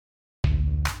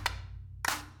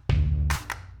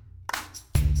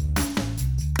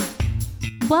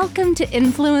Welcome to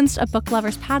Influenced, a book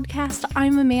lovers podcast.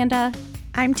 I'm Amanda.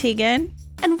 I'm Tegan.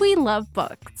 And we love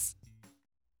books.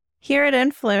 Here at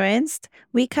Influenced,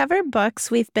 we cover books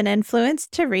we've been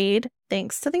influenced to read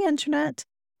thanks to the internet,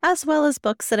 as well as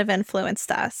books that have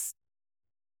influenced us.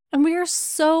 And we are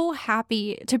so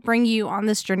happy to bring you on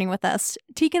this journey with us.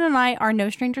 Tegan and I are no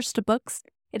strangers to books.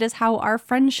 It is how our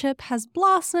friendship has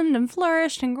blossomed and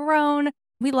flourished and grown.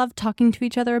 We love talking to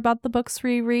each other about the books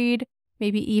we read,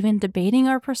 maybe even debating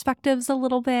our perspectives a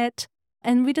little bit.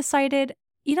 And we decided,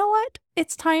 you know what?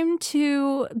 It's time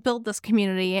to build this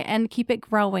community and keep it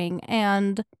growing.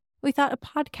 And we thought a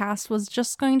podcast was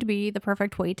just going to be the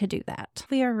perfect way to do that.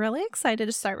 We are really excited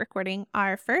to start recording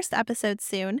our first episode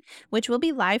soon, which will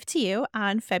be live to you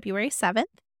on February 7th.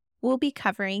 We'll be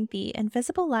covering The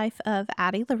Invisible Life of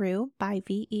Addie, LaRue by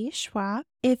V.E. Schwab.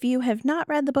 If you have not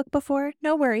read the book before,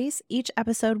 no worries. Each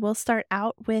episode will start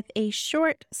out with a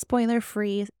short,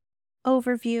 spoiler-free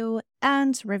overview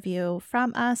and review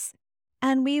from us,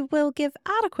 and we will give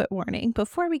adequate warning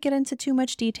before we get into too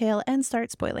much detail and start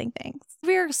spoiling things.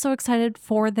 We're so excited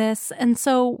for this, and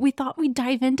so we thought we'd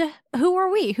dive into who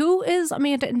are we? Who is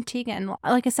Amanda and Tegan?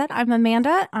 Like I said, I'm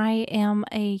Amanda. I am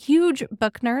a huge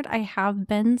book nerd. I have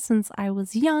been since I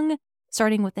was young.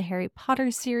 Starting with the Harry Potter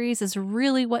series is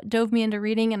really what dove me into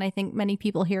reading, and I think many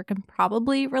people here can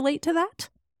probably relate to that.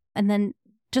 And then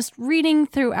just reading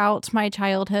throughout my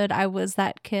childhood, I was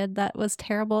that kid that was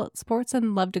terrible at sports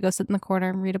and loved to go sit in the corner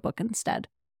and read a book instead.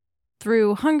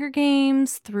 Through Hunger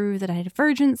Games, through the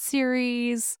Divergent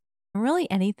series, really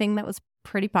anything that was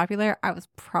pretty popular, I was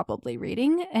probably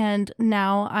reading. And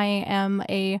now I am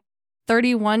a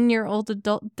 31-year-old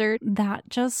adult dirt that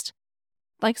just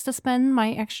likes to spend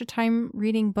my extra time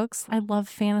reading books. I love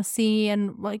fantasy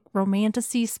and like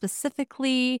romantasy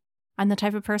specifically. I'm the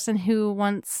type of person who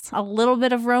wants a little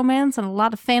bit of romance and a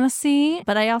lot of fantasy,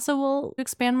 but I also will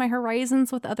expand my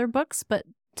horizons with other books, but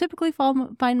typically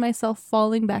find myself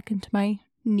falling back into my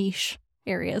niche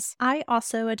areas. I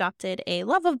also adopted a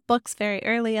love of books very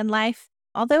early in life.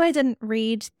 Although I didn't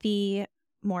read the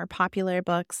more popular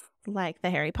books like the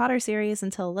Harry Potter series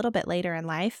until a little bit later in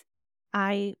life,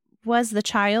 I was the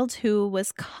child who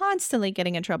was constantly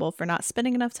getting in trouble for not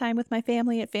spending enough time with my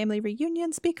family at family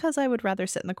reunions because I would rather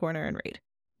sit in the corner and read.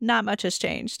 Not much has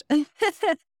changed.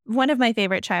 One of my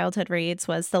favorite childhood reads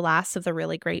was The Last of the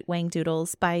Really Great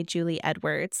Whangdoodles by Julie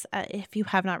Edwards. If you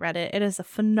have not read it, it is a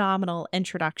phenomenal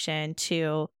introduction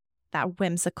to that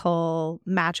whimsical,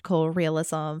 magical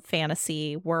realism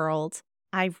fantasy world.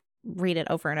 I read it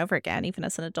over and over again, even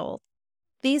as an adult.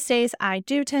 These days, I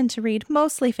do tend to read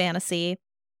mostly fantasy.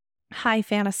 High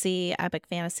fantasy, epic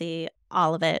fantasy,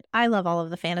 all of it. I love all of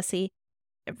the fantasy.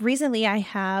 Recently, I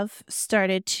have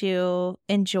started to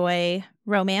enjoy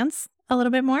romance a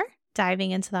little bit more.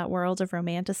 Diving into that world of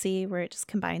romantasy where it just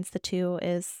combines the two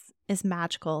is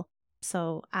magical.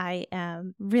 So I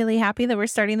am really happy that we're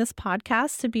starting this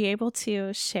podcast to be able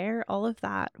to share all of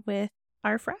that with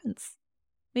our friends.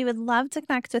 We would love to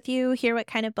connect with you, hear what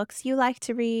kind of books you like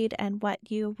to read, and what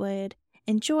you would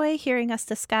enjoy hearing us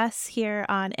discuss here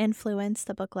on Influence,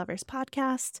 the Book Lovers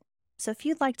podcast. So if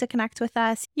you'd like to connect with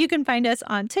us, you can find us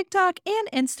on TikTok and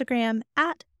Instagram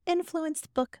at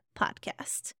Influenced Book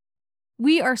Podcast.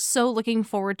 We are so looking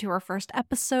forward to our first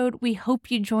episode. We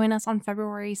hope you join us on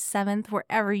February 7th,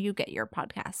 wherever you get your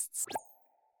podcasts.